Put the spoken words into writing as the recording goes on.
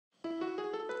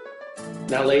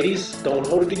Now ladies, don't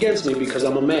hold it against me because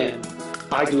I'm a man.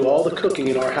 I do all the cooking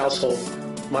in our household.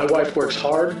 My wife works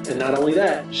hard, and not only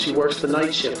that, she works the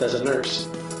night shift as a nurse.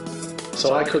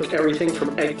 So I cook everything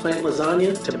from eggplant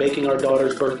lasagna to baking our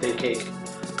daughter's birthday cake.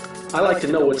 I like to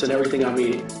know what's in everything I'm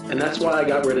eating, and that's why I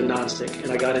got rid of nonstick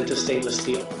and I got into stainless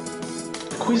steel.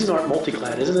 The Cuisinart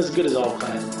Multiclad isn't as good as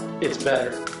All-Clad, it's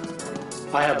better.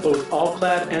 I have both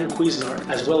All-Clad and Cuisinart,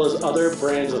 as well as other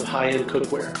brands of high-end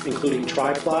cookware, including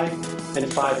tri-ply and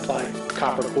 5-ply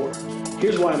copper core.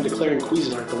 Here's why I'm declaring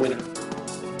Cuisinart the winner.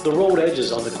 The rolled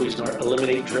edges on the Cuisinart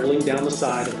eliminate dribbling down the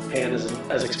side of the pan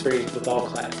as experienced with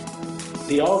All-Clad.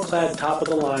 The All-Clad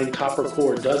top-of-the-line copper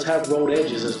core does have rolled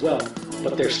edges as well,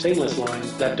 but their stainless line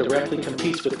that directly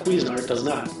competes with Cuisinart does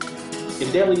not.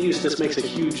 In daily use, this makes a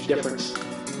huge difference.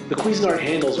 The Cuisinart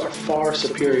handles are far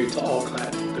superior to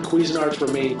All-Clad. The Cuisinarts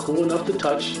remain cool enough to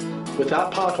touch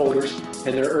without pot holders,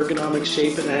 and their ergonomic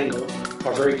shape and angle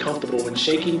are very comfortable when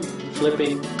shaking,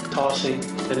 flipping, tossing,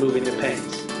 and moving the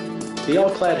pans. The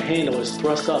All-Clad handle is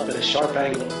thrust up at a sharp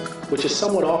angle, which is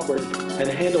somewhat awkward, and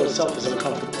the handle itself is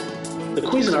uncomfortable. The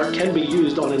Cuisinart can be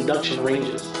used on induction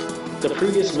ranges. The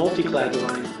previous Multiclad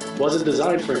line wasn't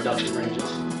designed for induction ranges,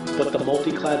 but the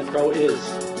Multiclad Pro is,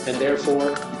 and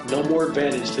therefore no more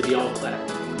advantage to the All-Clad.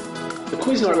 The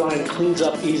Cuisinart line cleans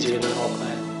up easier than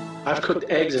All-Clad. I've cooked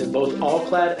eggs in both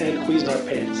All-Clad and Cuisinart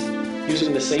pans,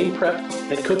 using the same prep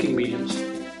and cooking mediums.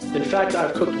 In fact,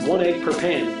 I've cooked 1 egg per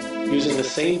pan, using the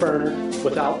same burner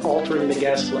without altering the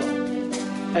gas flow.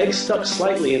 Eggs stuck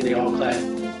slightly in the All-Clad,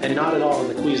 and not at all in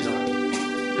the Cuisinart.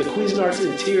 The Cuisinart's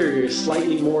interior is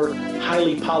slightly more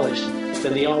highly polished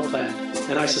than the All-Clad,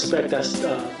 and I suspect that's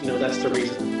the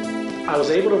reason. I was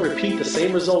able to repeat the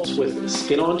same results with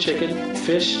skin-on chicken,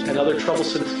 fish, and other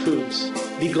troublesome foods.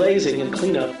 Deglazing and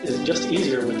cleanup is just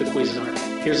easier with the Cuisinart.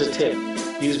 Here's a tip: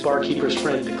 use Barkeeper's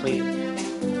Friend to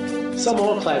clean. Some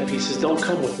All-Clad pieces don't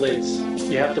come with lids.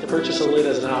 You have to purchase a lid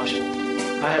as an option.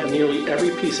 I have nearly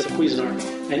every piece of Cuisinart,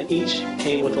 and each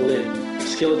came with a lid.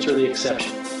 Skillets are the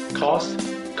exception.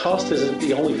 Cost isn't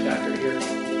the only factor here.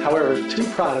 However, if two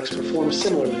products perform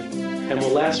similarly and will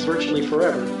last virtually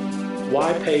forever,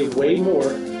 why pay way more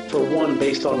for one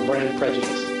based on brand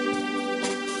prejudice?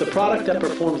 The product that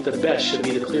performs the best should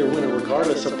be the clear winner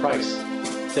regardless of price.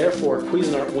 Therefore,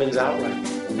 Cuisinart wins outright,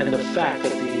 and the fact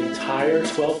that the entire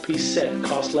 12-piece set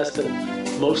costs less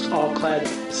than most All-Clad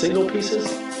single pieces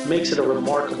makes it a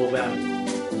remarkable value.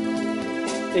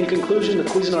 In conclusion, the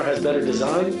Cuisinart has better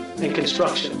design and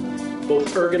construction,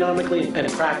 both ergonomically and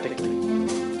practically.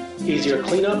 Easier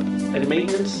cleanup and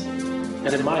maintenance,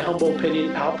 and in my humble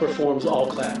opinion, outperforms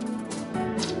All-Clad.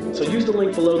 So use the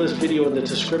link below this video in the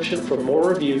description for more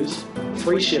reviews,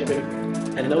 free shipping,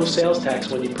 and no sales tax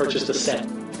when you purchase the set.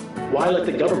 Why let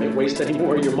the government waste any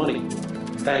more of your money?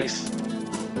 Thanks.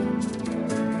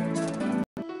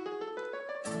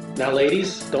 Now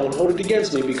ladies, don't hold it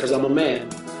against me because I'm a man.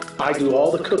 I do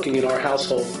all the cooking in our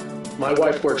household. My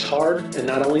wife works hard, and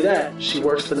not only that, she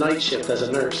works the night shift as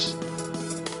a nurse.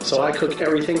 So I cook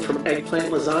everything from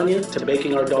eggplant lasagna to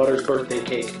baking our daughter's birthday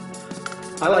cake.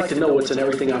 I like to know what's in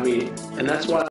everything I'm eating, and that's why